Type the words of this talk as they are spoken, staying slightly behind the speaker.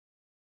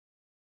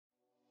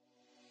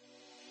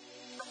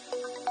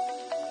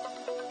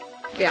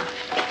Yeah.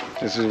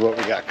 This is what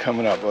we got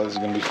coming up. Well, this is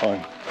gonna be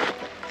fun.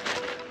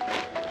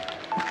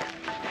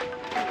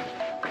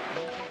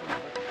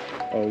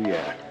 Oh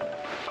yeah.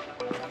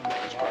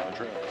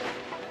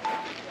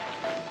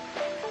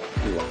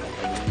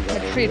 The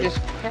tree just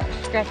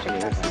scratched Yeah,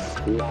 across. this is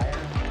cool.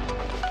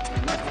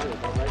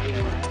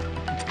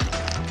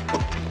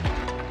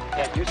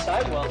 Yeah, your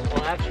sidewalls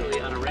will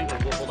actually, on a Wrangler,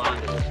 will hold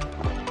on to this.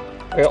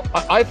 Well,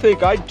 I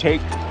think I'd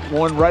take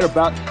one right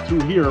about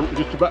through here,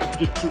 just to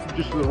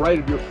the right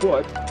of your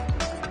foot,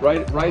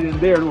 right in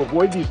there to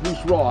avoid these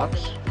loose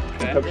rocks.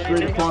 Okay. Come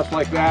straight across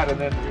like that, and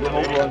then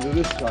over onto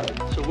this side.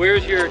 So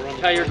where's your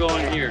tire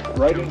going here?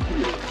 Right in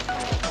here.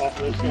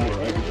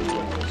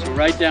 So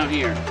right down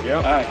here. Yeah.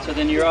 All right. So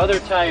then your other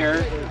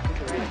tire.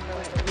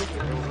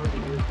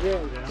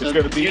 So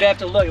gonna be- you'd have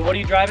to look. What are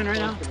you driving right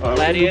now?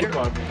 Gladiator.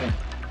 Rubicon.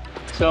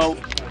 So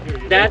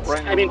that's.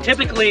 I mean,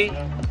 typically,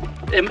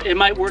 it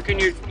might work in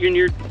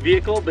your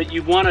vehicle, but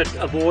you want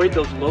to avoid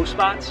those low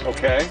spots.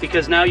 Okay.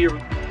 Because now you're.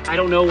 I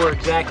don't know where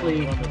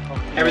exactly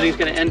everything's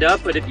going to end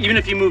up, but even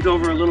if you moved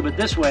over a little bit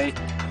this way,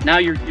 now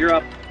you're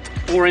up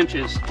 4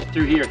 inches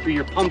through here, through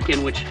your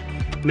pumpkin, which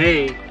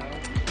may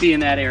be in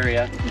that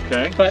area.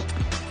 Okay. But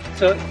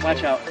so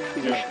watch out.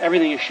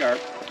 Everything is sharp.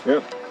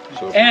 Yep.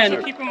 So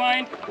And Keep in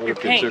mind what your if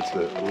paint. it's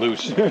the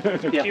loose?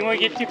 If you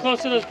want to get too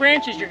close to those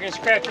branches, you're going to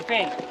scratch your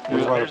paint.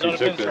 What if you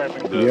took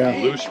the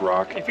Yeah. loose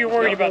rock, If you're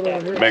worried about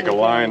that. make a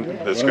line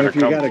that's Well, going if to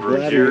you come got a through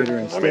here? Gladiator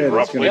I instead, mean, it's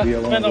roughly. going to be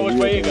along Depends on which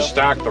way you go.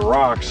 Stack the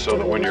rocks so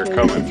that when you're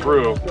coming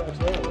through,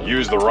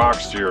 use the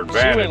rocks to your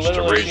advantage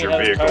to raise your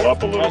vehicle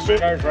up a little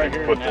bit.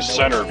 And put the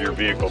center of your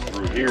vehicle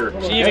through here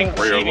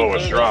where your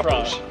lowest drop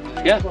is.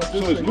 yeah. So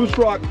is loose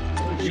rock,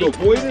 you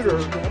avoid it, or?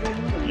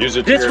 Use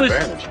it to This your was.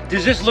 advantage.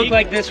 Does this look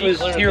like this was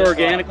here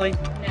organically?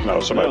 No,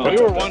 somebody put We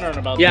were that there. wondering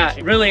about Yeah,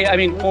 that. really. I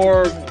mean,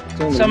 for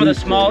only some of the loose,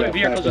 small so you got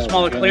vehicles with 5,000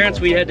 smaller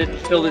clearance, we had to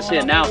fill this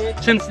in. Now,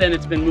 since then,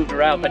 it's been moved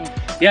around. But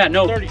yeah,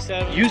 no.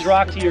 37. Use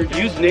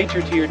use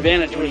nature to your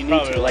advantage when you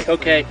need to. Like,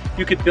 okay,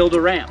 you could build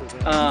a ramp.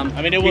 I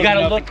mean, it you wasn't got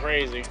to nothing look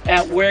crazy.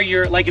 at where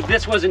you're. Like, if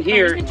this wasn't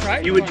here,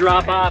 you would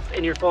drop off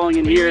and you're falling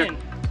in here.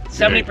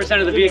 70%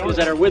 of the vehicles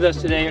that are with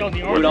us today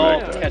would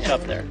all catch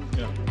up there.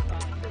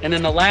 And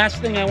then the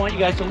last thing I want you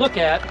guys to look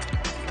at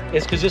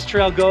is because this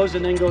trail goes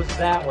and then goes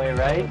that way,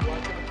 right?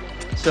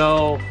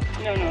 So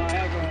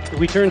if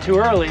we turn too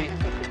early,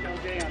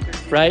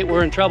 right,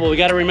 we're in trouble. We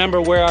got to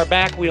remember where our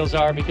back wheels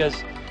are,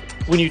 because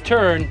when you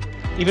turn,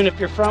 even if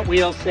your front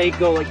wheels say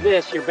go like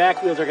this, your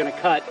back wheels are going to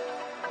cut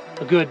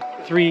a good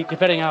 3,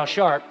 depending on how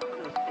sharp,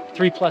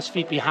 3+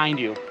 feet behind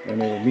you.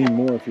 And it will mean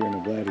more if you're in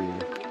a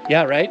Gladiator.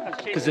 Yeah, right?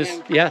 Because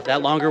this, yeah,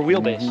 that longer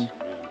wheelbase.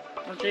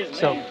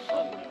 So.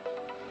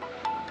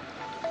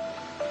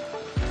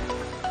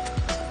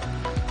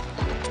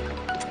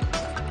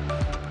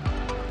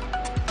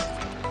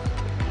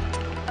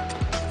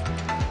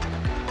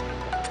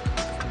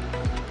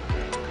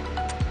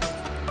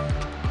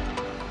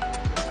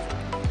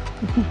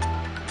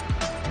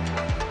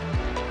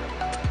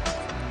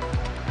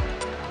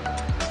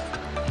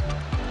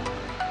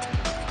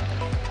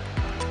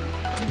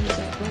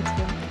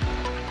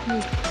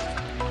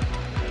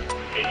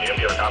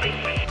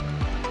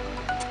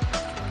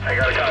 I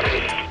got a copy.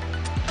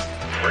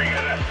 Where you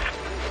at?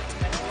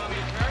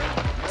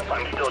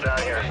 I'm still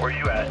down here. Where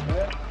you at?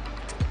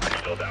 I'm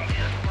still down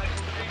here.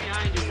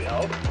 Need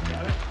help?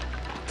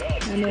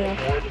 I'm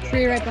a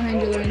tree right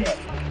behind you, Logan.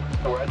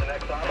 We're at the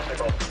next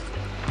obstacle.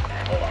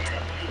 Hold on.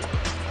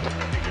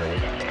 You're way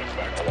down the next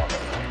back. I'll walk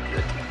up.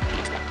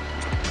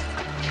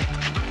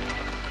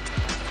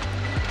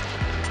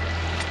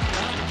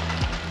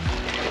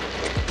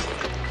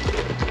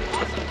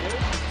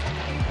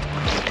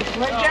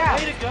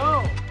 Way to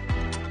go.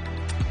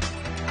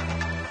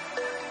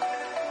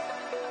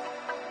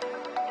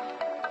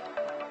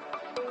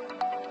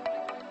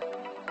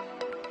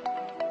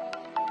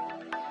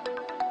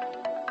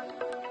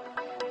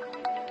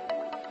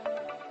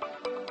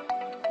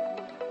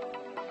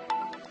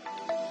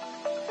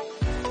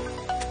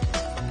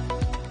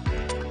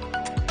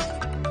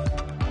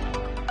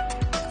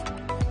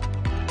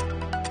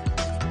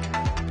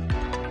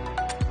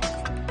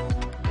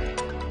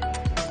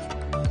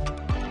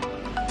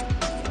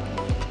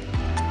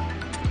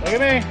 Look at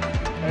me.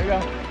 There you go.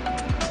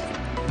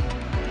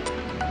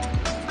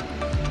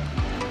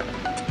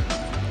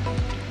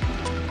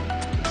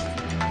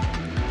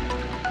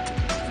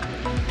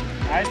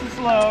 Nice and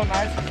slow,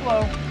 nice and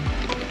slow.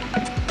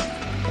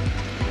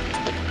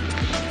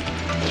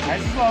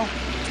 Nice and slow.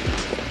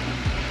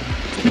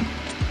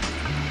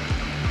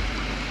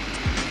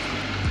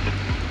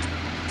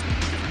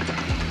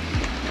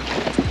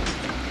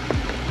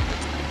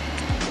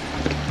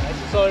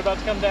 Nice and slow, you're about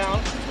to come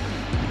down.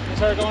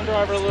 Start going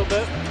driver a little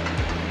bit.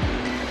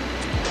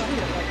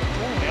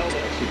 Nailed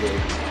it.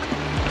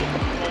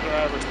 Go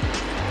driver.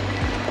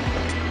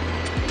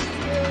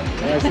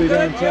 Nicely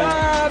done,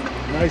 Tom.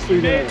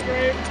 Nicely done.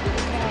 Great.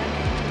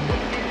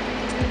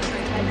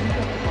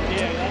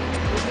 Yeah.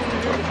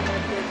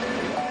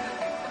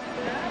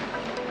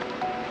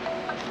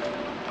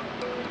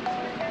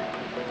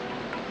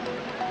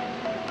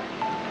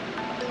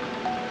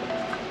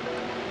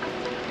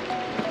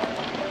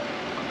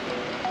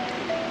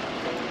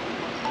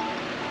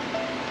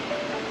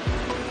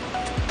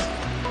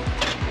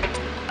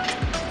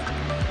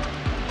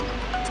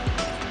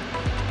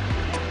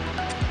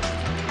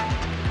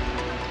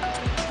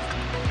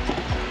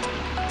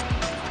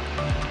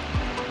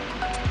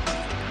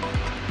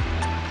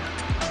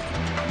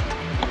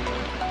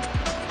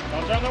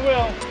 the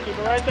wheel. Keep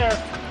it right there.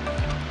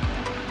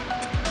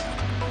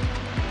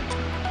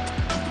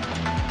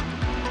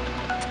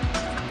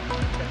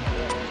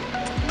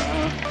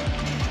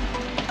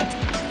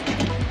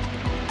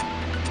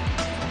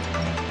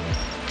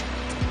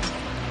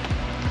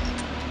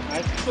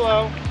 Nice and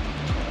slow.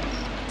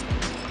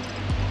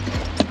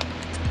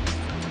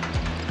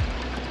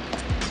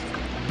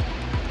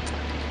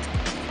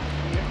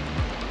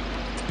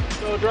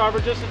 Slow driver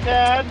just a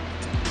tad.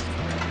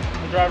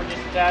 Slow driver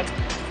just a tad.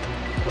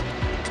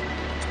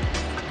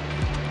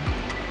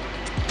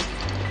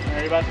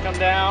 Alright, you're about to come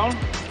down.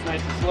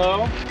 Nice and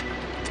slow.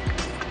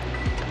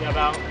 You got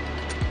about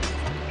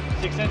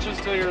 6 inches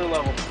till you're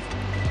level.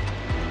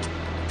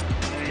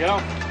 There you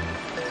go.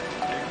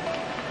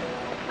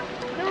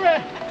 You're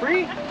ready.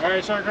 Free?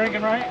 Alright, start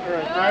drinking right.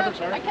 Or driver,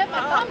 sorry. I kept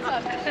my thumbs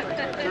up.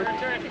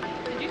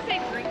 Did you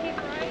say drinking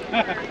right?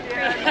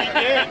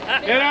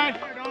 Get on.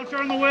 Don't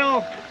turn the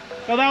wheel.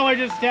 Go that way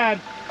just a tad.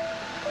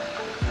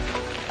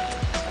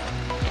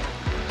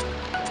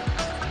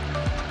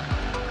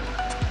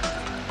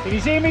 Can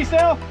you see me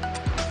still?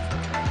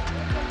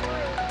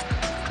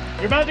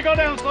 You're about to go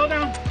down. Slow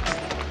down.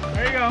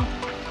 There you go.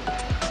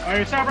 All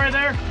right, stop right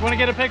there. You want to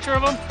get a picture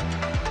of them?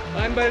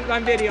 I'm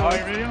videoing. Oh,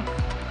 you're video?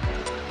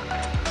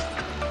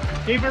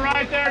 Keep it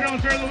right there. Don't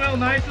turn the wheel.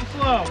 Nice and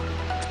slow.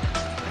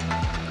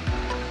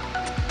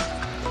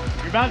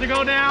 You're about to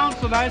go down,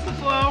 so nice and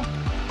slow.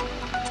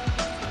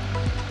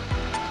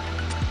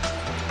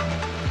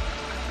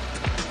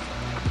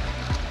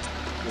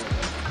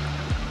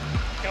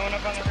 Going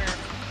up on the rear.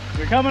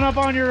 You're coming up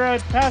on your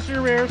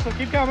passenger rear, so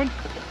keep coming.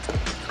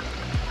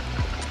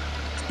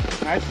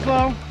 Nice and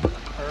slow.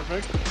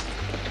 Perfect.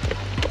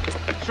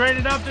 Straighten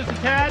it up just a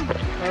tad.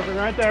 Perfect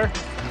right there.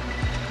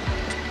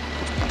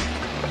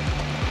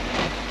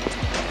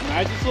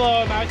 Nice and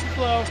slow, nice and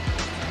slow.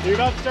 So you're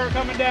about to start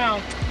coming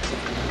down.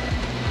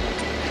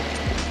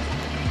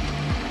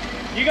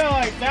 You got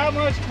like that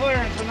much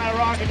clearance from that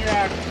rock in your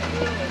axle.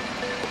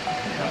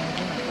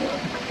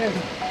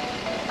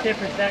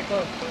 Tipper's that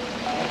close.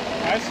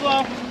 Nice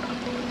slow.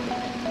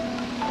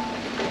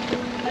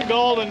 You're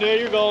golden, dude.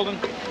 You're golden.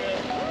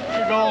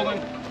 You're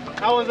golden.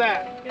 How was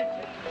that?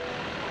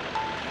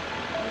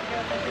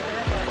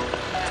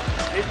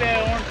 Hit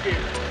that orange gear.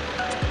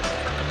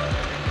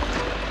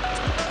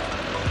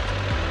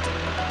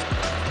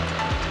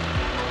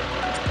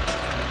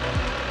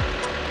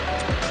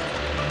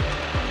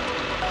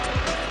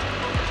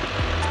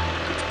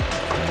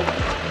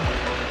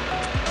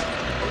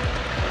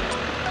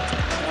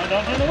 Now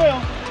don't turn the wheel.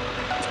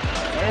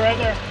 Stay right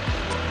there.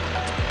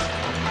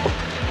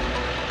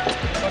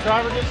 So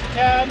driver just a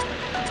tad.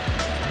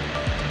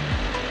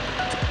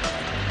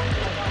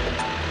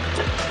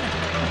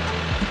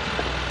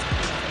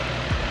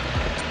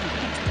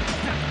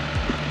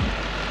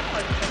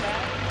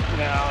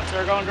 Now,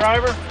 start going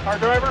driver, hard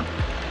driver.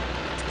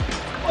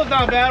 Well, it's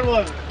not bad,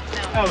 was it?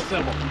 No. That was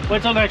simple.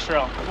 Wait till next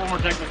trail. One more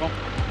technical.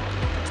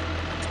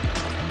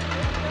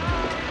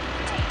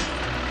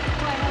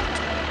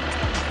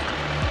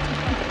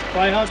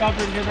 Fly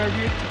helicopter and get there,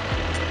 dude.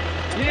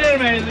 You did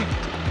amazing.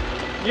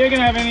 You ain't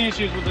gonna have any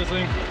issues with this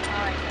thing.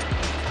 Alright.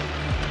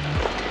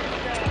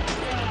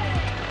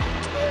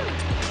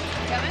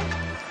 Coming?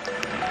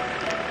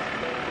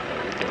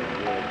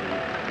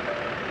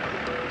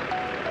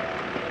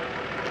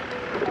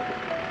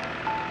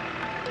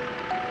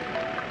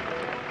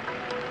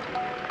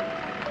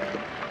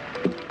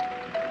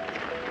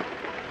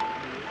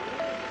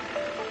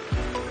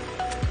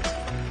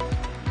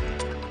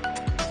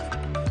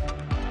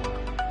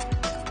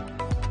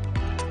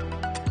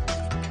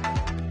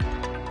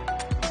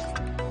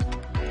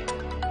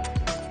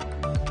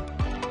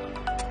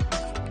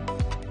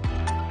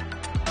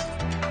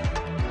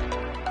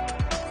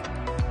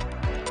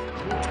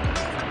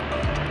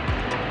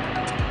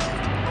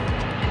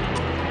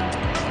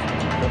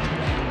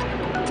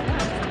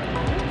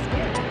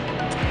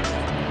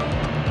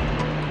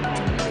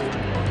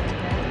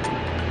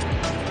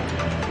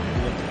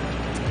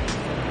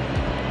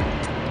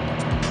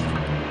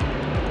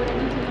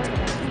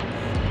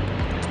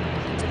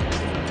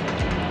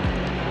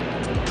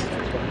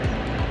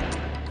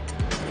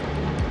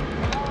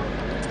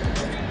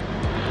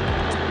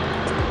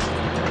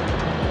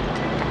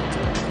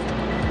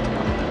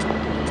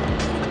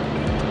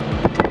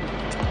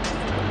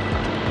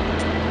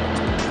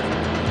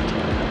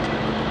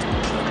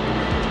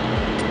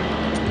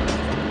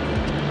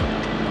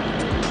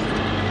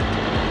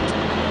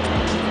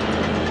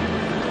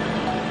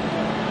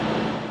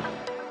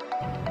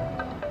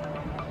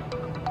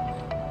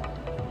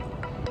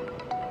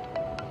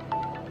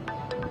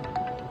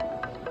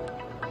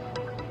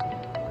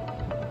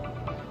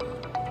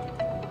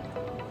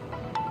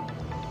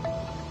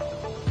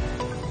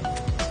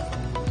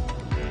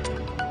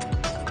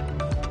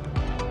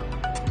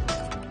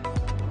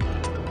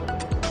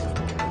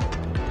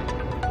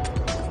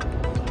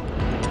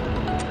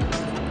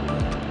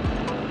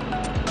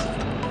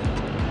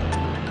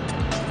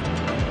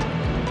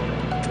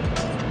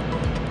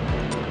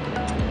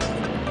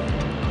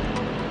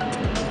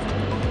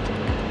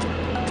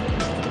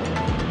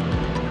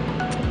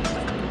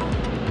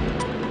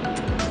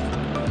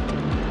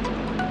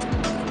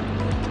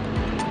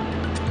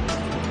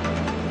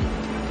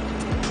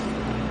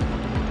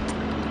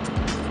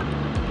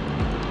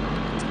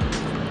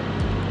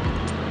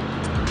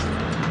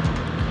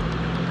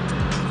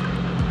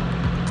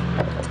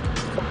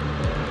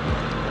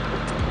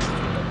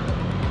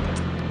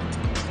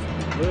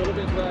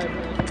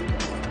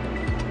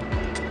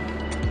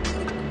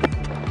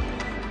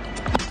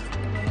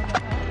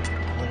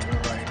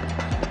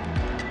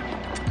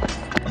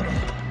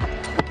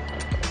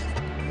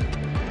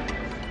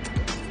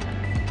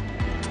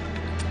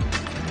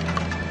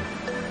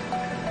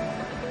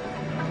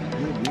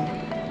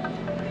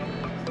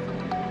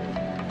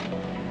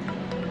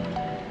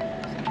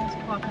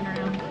 walking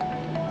around.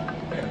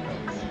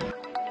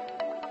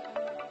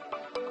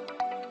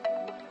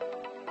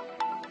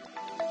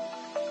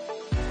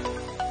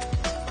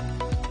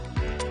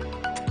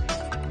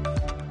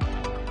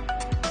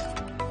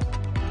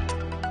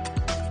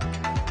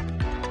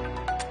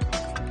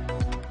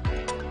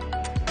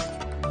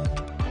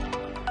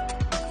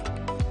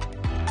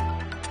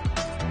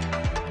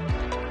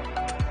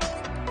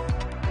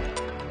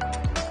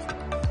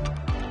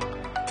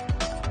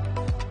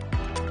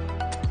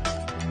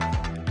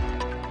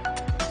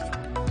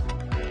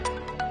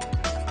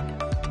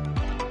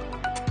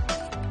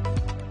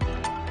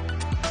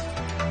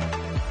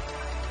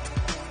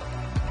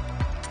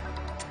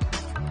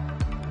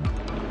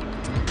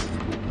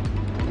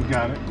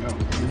 Got it. Go.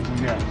 Give some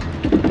gas.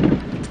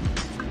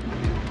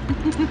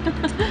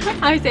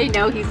 I say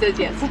no, he says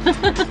yes.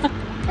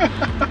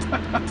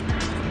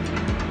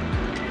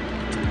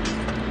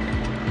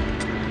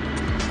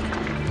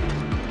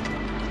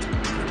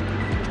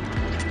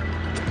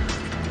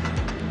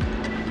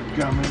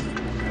 Coming.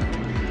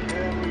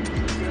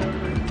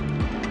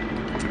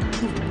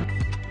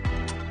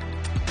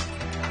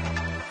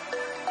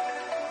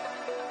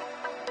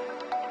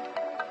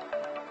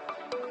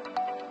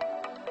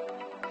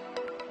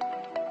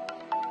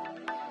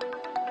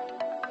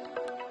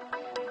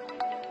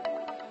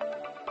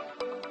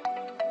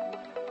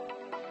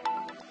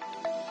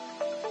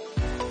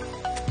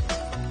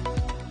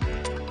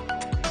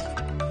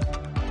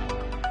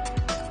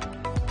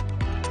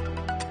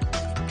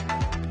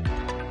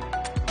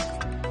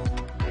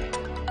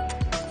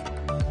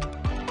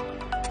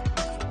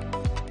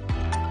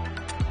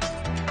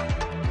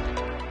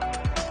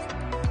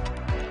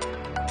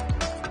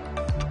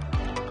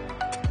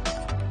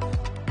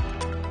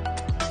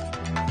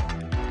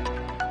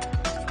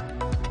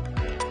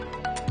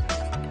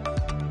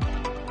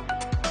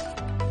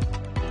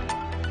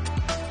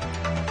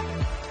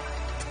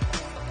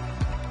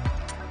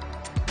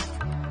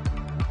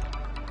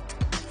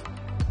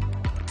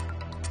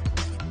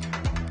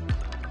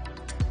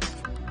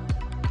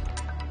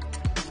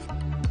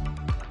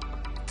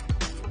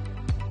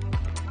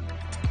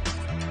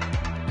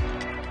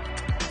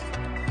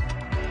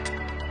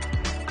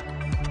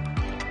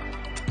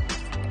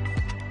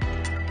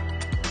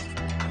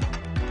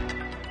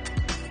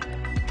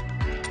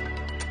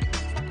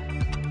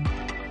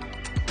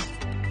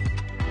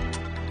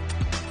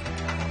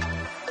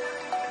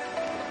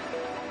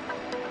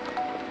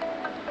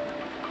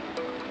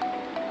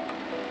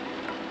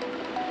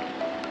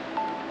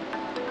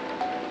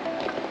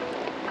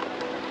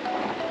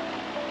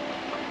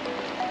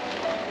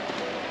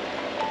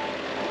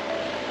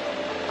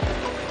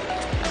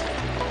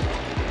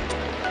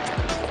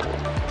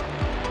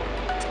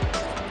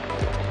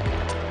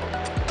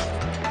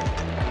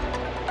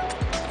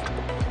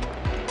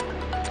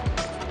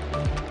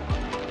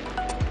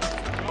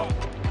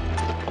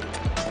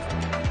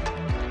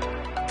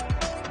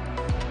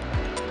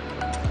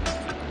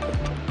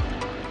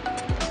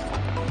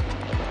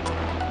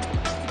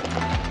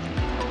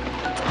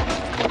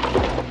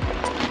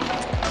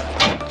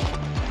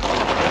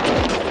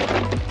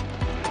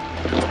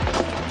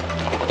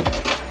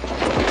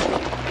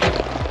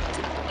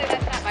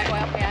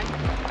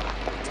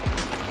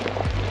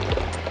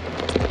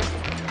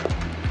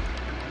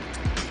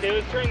 Okay,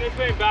 let's turn this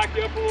way and back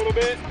you up a little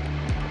bit.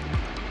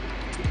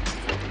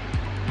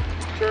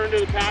 Turn to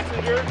the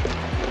passenger.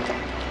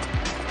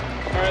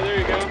 All right, there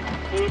you go.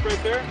 Pull up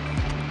right there.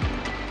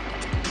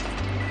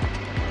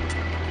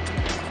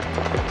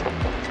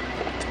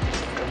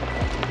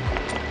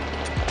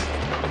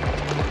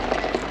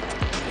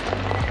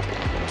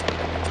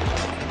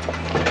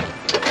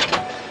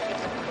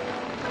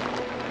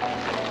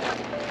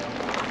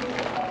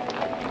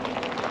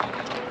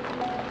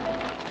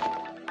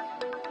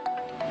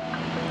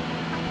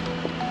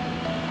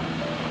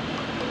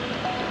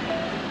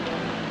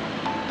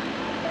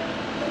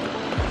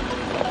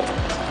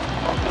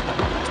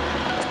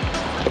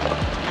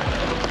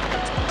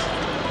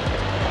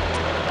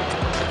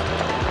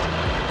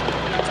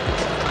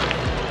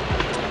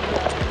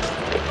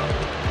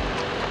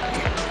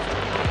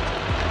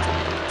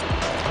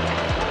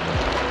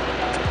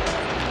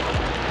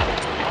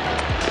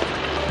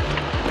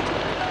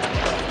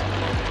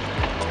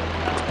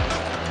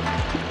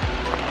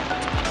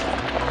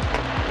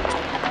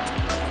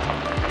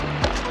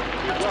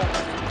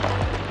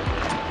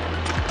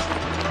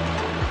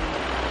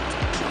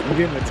 I'm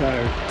getting the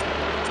tire.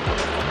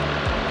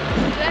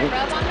 Did I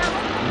rub on that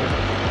one?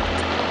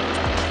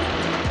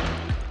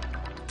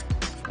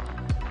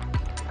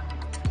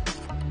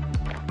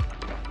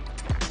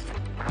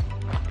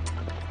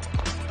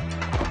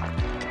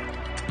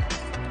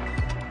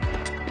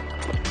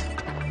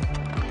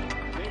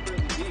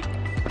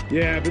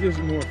 Yeah, but this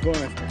is more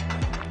fun.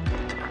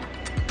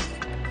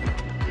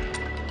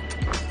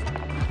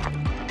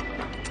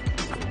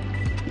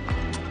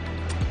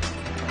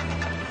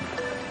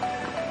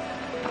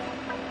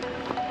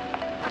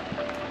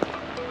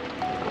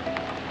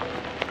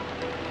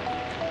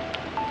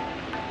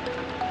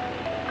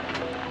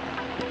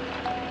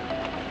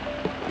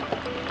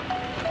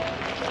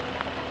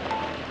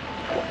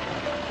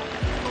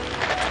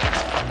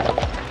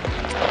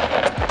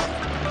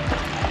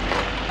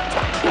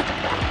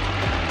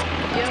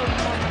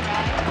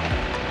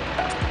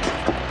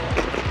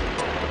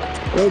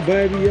 Yo,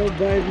 baby, yo,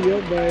 baby,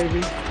 yo,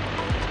 baby.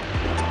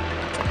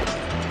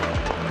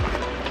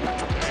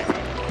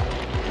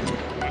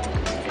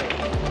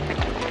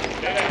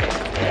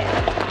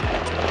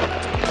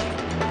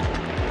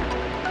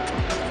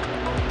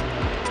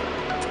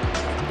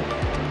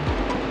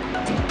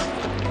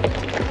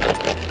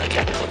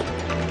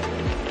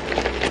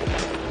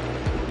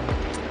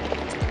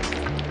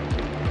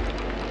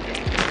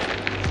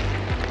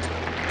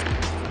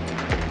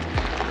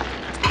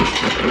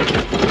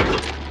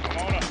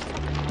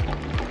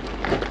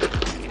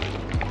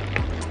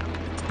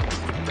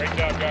 Great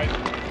job,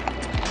 guys.